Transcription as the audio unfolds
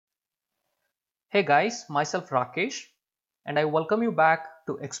Hey guys, myself Rakesh and I welcome you back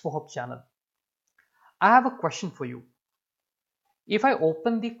to ExpoHub channel. I have a question for you. If I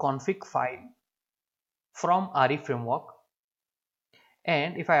open the config file from ReFramework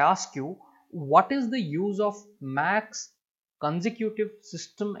and if I ask you what is the use of max consecutive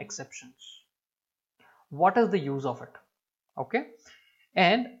system exceptions? What is the use of it? Okay,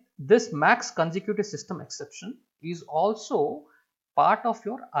 and this max consecutive system exception is also part of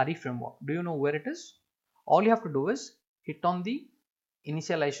your ReFramework. Do you know where it is? All you have to do is hit on the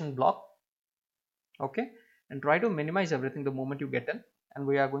initialization block, okay, and try to minimize everything the moment you get in, and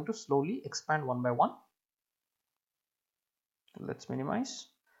we are going to slowly expand one by one. Let's minimize.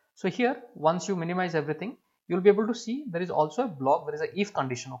 So here once you minimize everything, you'll be able to see there is also a block, there is a if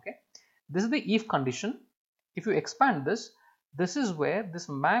condition. Okay, this is the if condition. If you expand this, this is where this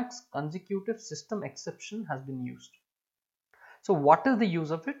max consecutive system exception has been used. So what is the use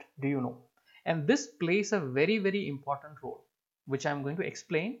of it? Do you know? And this plays a very important role, which I'm going to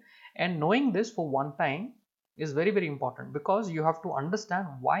explain. And knowing this for one time is very important, because you have to understand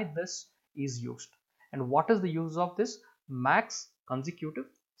why this is used and what is the use of this max consecutive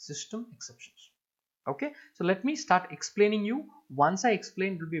system exceptions. Okay, so let me start explaining you. Once I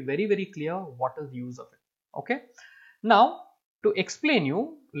explain, it will be very clear what is the use of it. Okay, now to explain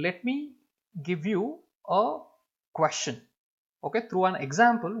you, let me give you a question. Okay, through an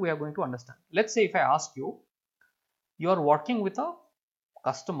example we are going to understand. Let's say if I ask you, you are working with a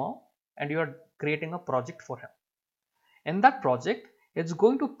customer and you are creating a project for him. In that project, it's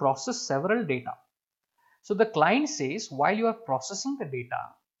going to process several data. So the client says, while you are processing the data,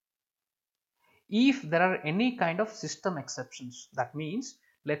 if there are any kind of system exceptions, that means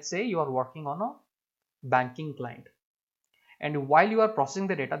let's say you are working on a banking client, and while you are processing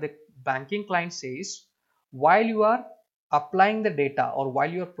the data, the banking client says, while you are applying the data or while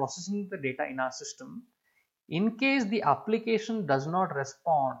you are processing the data in our system, in case the application does not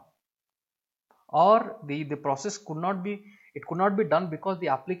respond, or the process could not be done because the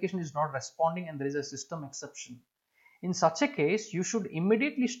application is not responding and there is a system exception, in such a case you should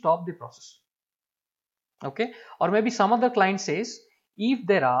immediately stop the process. Okay, or maybe some other client says, if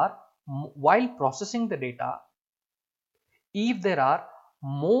there are, while processing the data, if there are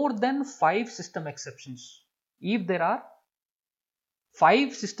more than 5 system exceptions, if there are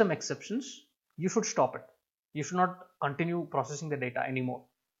 5 system exceptions, you should stop it. You should not continue processing the data anymore.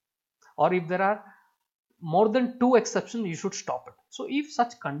 Or if there are more than 2 exceptions, you should stop it. So if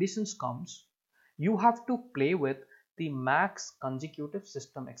such conditions comes, you have to play with the max consecutive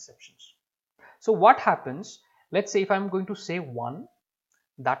system exceptions. So what happens, let's say if I'm going to say 1,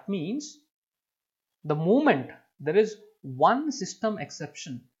 that means the moment there is one system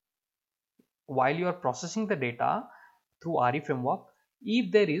exception while you are processing the data through ReFramework,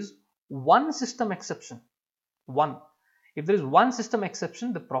 if there is one system exception, if there is one system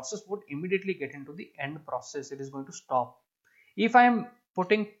exception, the process would immediately get into the end process. It is going to stop. If I am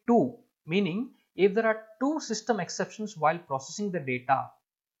putting 2, meaning if there are 2 system exceptions while processing the data,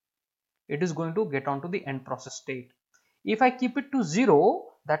 it is going to get onto the end process state. If I keep it to 0,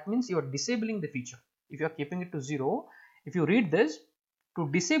 that means you are disabling the feature. If you are keeping it to 0, if you read this, to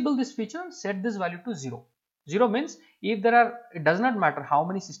disable this feature, set this value to 0. 0 means if there are, it does not matter how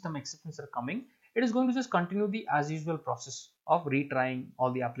many system exceptions are coming, it is going to just continue the as usual process of retrying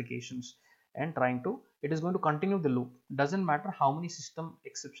all the applications and it is going to continue the loop. Doesn't matter how many system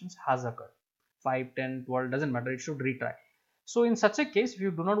exceptions has occurred, 5, 10, 12, doesn't matter, it should retry. So in such a case, if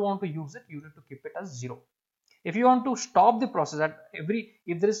you do not want to use it, you need to keep it as 0. If you want to stop the process at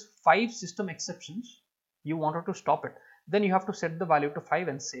if there is 5 system exceptions, you wanted to stop it, then you have to set the value to 5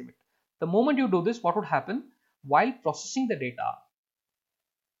 and save it. The moment you do this, what would happen? While processing the data,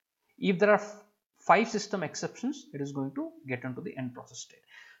 if there are 5 system exceptions, it is going to get into the end process state.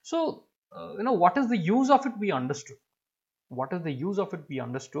 So what is the use of it, we understood. What is the use of it, we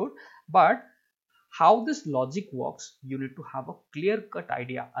understood. But how this logic works, you need to have a clear-cut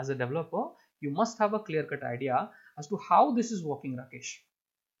idea. As a developer, you must have a clear-cut idea as to how this is working, Rakesh.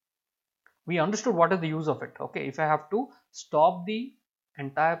 We understood what is the use of it. Okay, if I have to stop the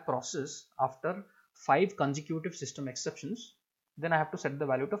entire process after 5 consecutive system exceptions, then I have to set the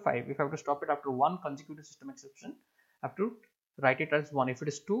value to 5. If I have to stop it after 1 consecutive system exception, I have to write it as 1. If it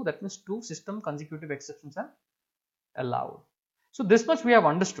is 2, that means 2 system consecutive exceptions are allowed. So this much we have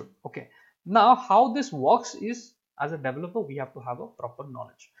understood. Okay, now how this works is, as a developer, we have to have a proper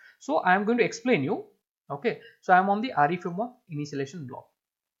knowledge. So I am going to explain you. Okay, so I am on the ReFramework initialization block.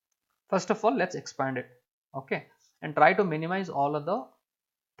 First of all, let's expand it. Okay, and try to minimize all of the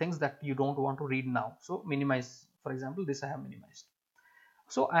things that you don't want to read now. So minimize, for example, this I have minimized.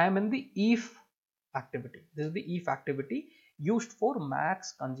 So I am in the if activity. This is the if activity used for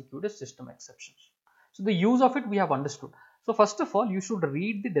max consecutive system exceptions. So the use of it we have understood. So first of all, you should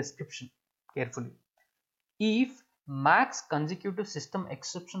read the description carefully. If max consecutive system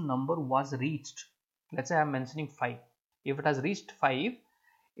exception number was reached, let's say I am mentioning 5. If it has reached 5,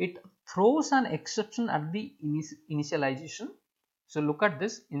 it throws an exception at the initialization. So look at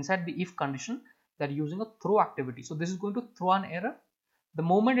this, inside the if condition they are using a throw activity. So this is going to throw an error. The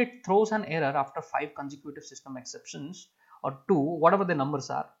moment it throws an error after 5 consecutive system exceptions or 2, whatever the numbers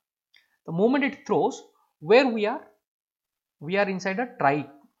are, the moment it throws, where we are inside a try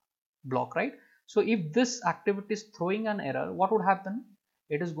block, right? So if this activity is throwing an error, what would happen?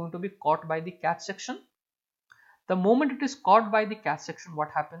 It is going to be caught by the catch section. The moment it is caught by the catch section, what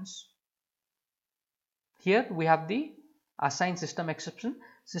happens? Here we have the assign system exception.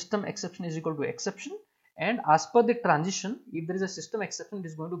 System exception is equal to exception, and as per the transition, if there is a system exception, it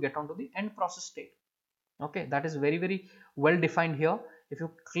is going to get onto the end process state. Okay, that is very well defined here. If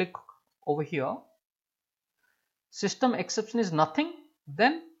you click over here, system exception is nothing,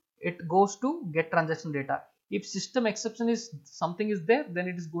 then it goes to get transaction data. If system exception is something is there, then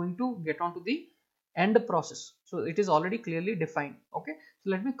it is going to get onto the end process. So it is already clearly defined. Okay, so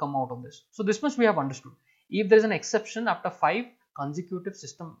let me come out of this. So this much we have understood. If there is an exception after 5 consecutive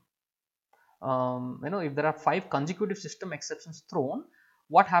system, if there are 5 consecutive system exceptions thrown,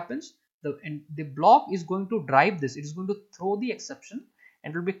 what happens? The block is going to drive this. It is going to throw the exception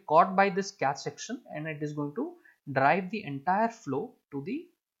and it will be caught by this catch section, and it is going to drive the entire flow to the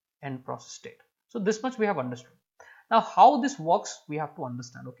end process state. So this much we have understood. Now how this works we have to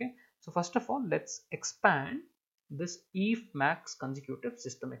understand. Okay, so first of all, let's expand this if max consecutive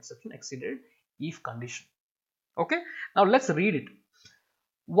system exception exceeded if condition. Okay, now let's read it.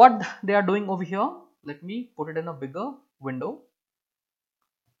 What they are doing over here, let me put it in a bigger window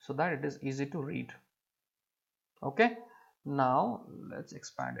so that it is easy to read. Okay, now let's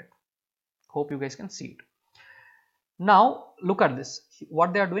expand it. Hope you guys can see it. Now look at this.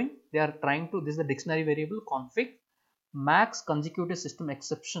 What they are doing, they are trying to, this is the dictionary variable config max consecutive system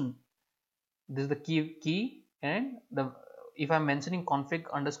exception. This is the key, and the if I'm mentioning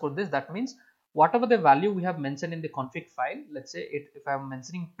config underscore this, that means whatever the value we have mentioned in the config file, let's say if I'm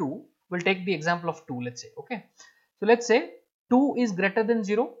mentioning 2, we'll take the example of 2, let's say. Okay, so let's say 2 is greater than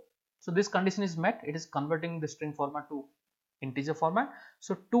 0. So this condition is met. It is converting the string format to integer format.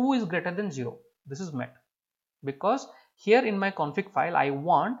 So 2 is greater than 0. This is met, because here in my config file I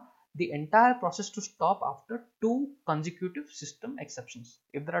want the entire process to stop after 2 consecutive system exceptions.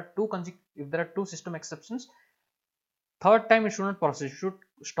 If there are two system exceptions, third time it should not process, it should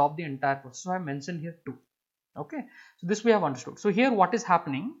stop the entire process. So I mentioned here 2. Okay, so this we have understood. So here what is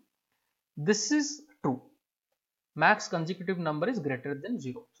happening, this is true, max consecutive number is greater than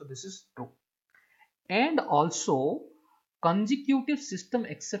 0, so this is true. And also consecutive system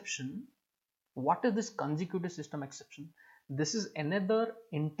exception, what is this consecutive system exception? This is another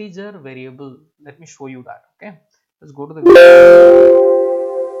integer variable. Let me show you that. Okay, let's go to the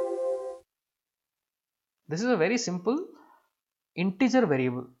this is a very simple integer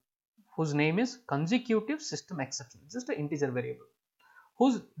variable whose name is consecutive system exception. Just an integer variable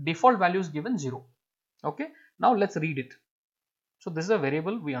whose default value is given 0. Okay, now let's read it. So this is a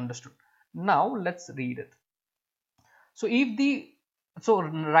variable we understood. Now let's read it. So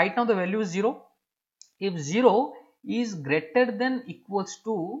right now the value is 0. If 0 is greater than equals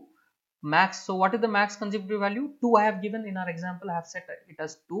to max, so what is the max consecutive value? 2 I have given in our example, I have set it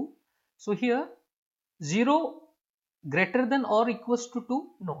as 2. So here 0 greater than or equals to 2,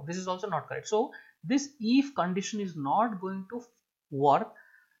 no, this is also not correct. So this if condition is not going to work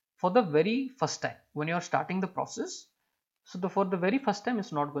for the very first time when you are starting the process. So for the very first time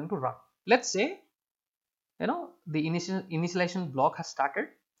it's not going to run. Let's say the initialization block has started,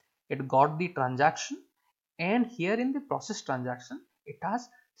 it got the transaction, and here in the process transaction it has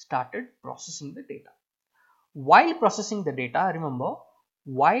started processing the data. While processing the data, remember,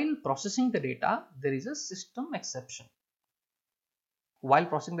 while processing the data there is a system exception. While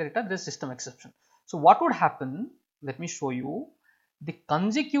processing the data there is system exception. So what would happen, let me show you. The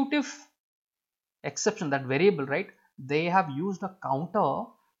consecutive exception, that variable, right, they have used a counter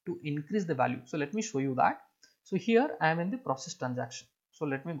to increase the value. So let me show you that. So here I am in the process transaction. So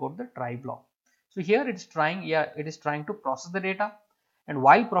let me go to the try block. So here it is trying, it is trying to process the data, and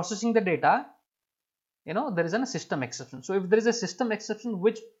while processing the data, there is a system exception. So if there is a system exception,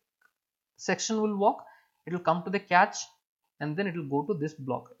 which section will work? It will come to the catch, and then it will go to this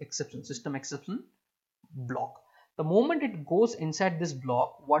block, exception, system exception block. The moment it goes inside this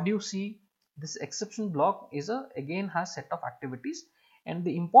block, what do you see? This exception block is again has set of activities, and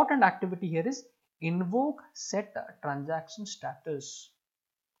the important activity here is invoke set transaction status.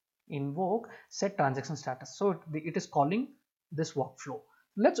 Invoke set transaction status. So it is calling this workflow.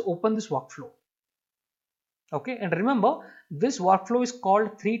 Let's open this workflow. Okay, and remember this workflow is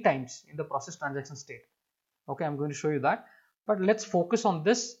called 3 times in the process transaction state. Okay, I'm going to show you that, but let's focus on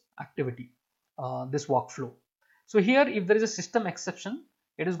this activity, this workflow. So here, if there is a system exception,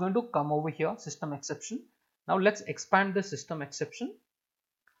 it is going to come over here, system exception. Now let's expand the system exception,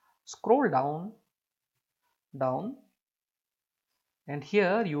 scroll down, and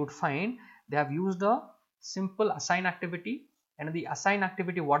here you would find they have used a simple assign activity, and the assign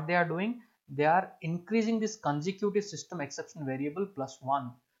activity, what they are doing, they are increasing this consecutive system exception variable plus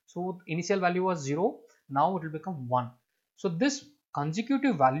 1. So initial value was 0, now it will become 1. So this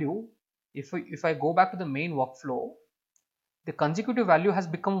consecutive value, if I go back to the main workflow, the consecutive value has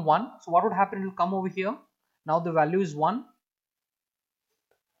become 1. So what would happen? It will come over here. Now the value is 1,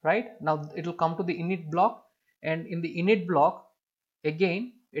 right? Now it will come to the init block, and in the init block,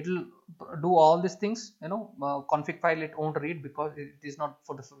 again it will do all these things. Config file it won't read because it is not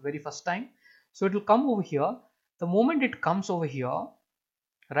for the very first time. So it will come over here. The moment it comes over here,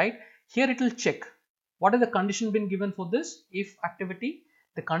 right, here it will check what is the condition been given for this if activity.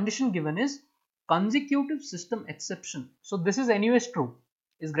 The condition given is consecutive system exception. So this is anyways true,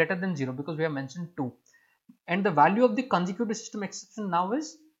 is greater than 0 because we have mentioned 2, and the value of the consecutive system exception now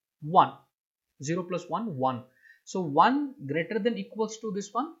is 1. 0 plus 1, 1. So 1 greater than equals to this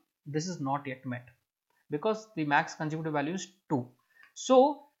one, this is not yet met because the max consecutive value is 2.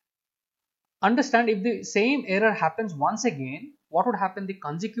 So understand, if the same error happens once again, what would happen? The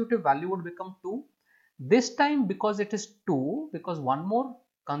consecutive value would become 2. This time, because it is 2, because one more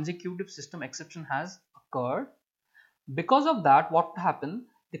consecutive system exception has occurred, because of that, what would happen?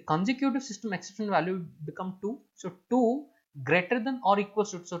 The consecutive system exception value become 2. So 2 greater than or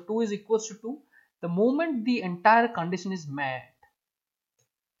equals to, so 2 is equals to 2. The moment the entire condition is met,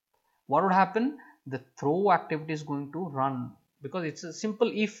 what would happen? The throw activity is going to run because it's a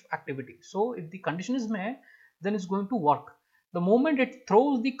simple if activity. So if the condition is met, then it's going to work. The moment it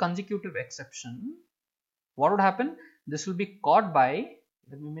throws the consecutive exception, what would happen? This will be caught by,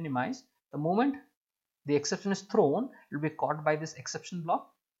 let me minimize, the moment the exception is thrown, it will be caught by this exception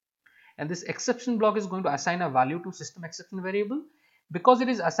block, and this exception block is going to assign a value to system exception variable. Because it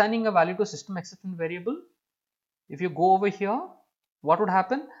is assigning a value to system exception variable, if you go over here, what would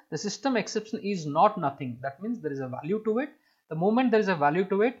happen? The system exception is not nothing. That means there is a value to it. The moment there is a value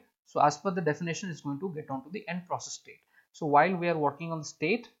to it, so as per the definition, it's going to get onto the end process state. So while we are working on the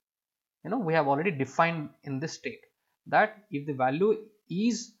state, we have already defined in this state that if the value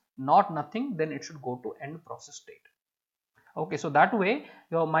is not nothing, then it should go to end process state. Okay, so that way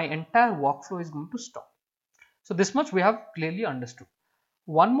my entire workflow is going to stop. So this much we have clearly understood.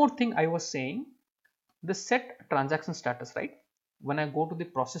 One more thing I was saying, the set transaction status, right? When I go to the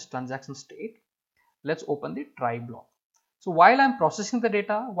process transaction state, let's open the try block. So while I'm processing the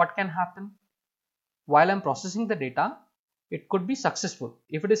data, what can happen? While I'm processing the data, it could be successful.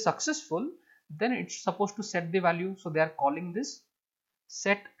 If it is successful, then it's supposed to set the value. So they are calling this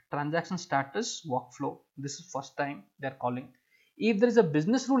set transaction status workflow. This is first time they are calling. If there is a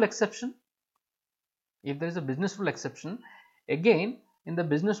business rule exception, again in the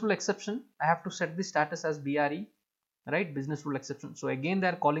business rule exception, I have to set the status as BRE, right? Business rule exception. So again they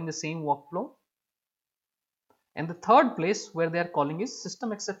are calling the same workflow. And the third place where they are calling is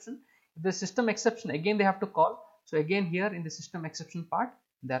system exception. If the system exception, again they have to call. So again here in the system exception part,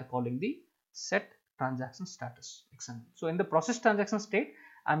 they are calling the set transaction status XML. So in the process transaction state,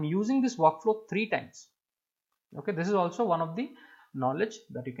 I'm using this workflow 3 times. Okay, this is also one of the knowledge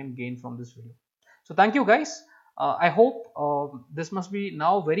that you can gain from this video. So thank you guys. I hope this must be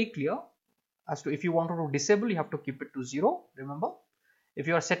now very clear as to if you want to disable, you have to keep it to 0. Remember, if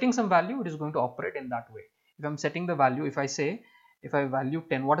you are setting some value, it is going to operate in that way. If I'm setting the value, if I value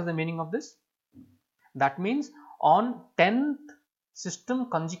 10, what is the meaning of this? That means on 10th system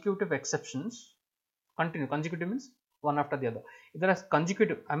consecutive exceptions, consecutive means one after the other. If there is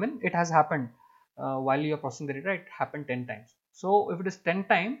consecutive, I mean it has happened while you are processing the data, it happened 10 times. So if it is 10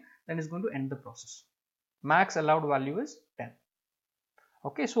 times, then it's going to end the process. Max allowed value is 10.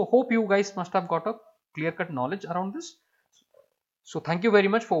 Okay, so hope you guys must have got a clear-cut knowledge around this. So thank you very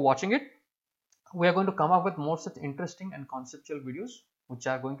much for watching it. We are going to come up with more such interesting and conceptual videos which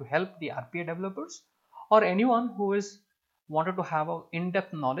are going to help the RPA developers or anyone who is wanted to have a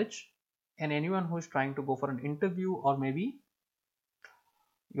in-depth knowledge, and anyone who is trying to go for an interview, or maybe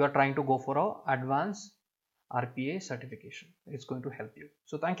you are trying to go for a advanced RPA certification. It's going to help you.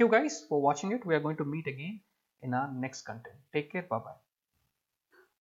 So thank you guys for watching it. We are going to meet again in our next content. Take care. Bye bye.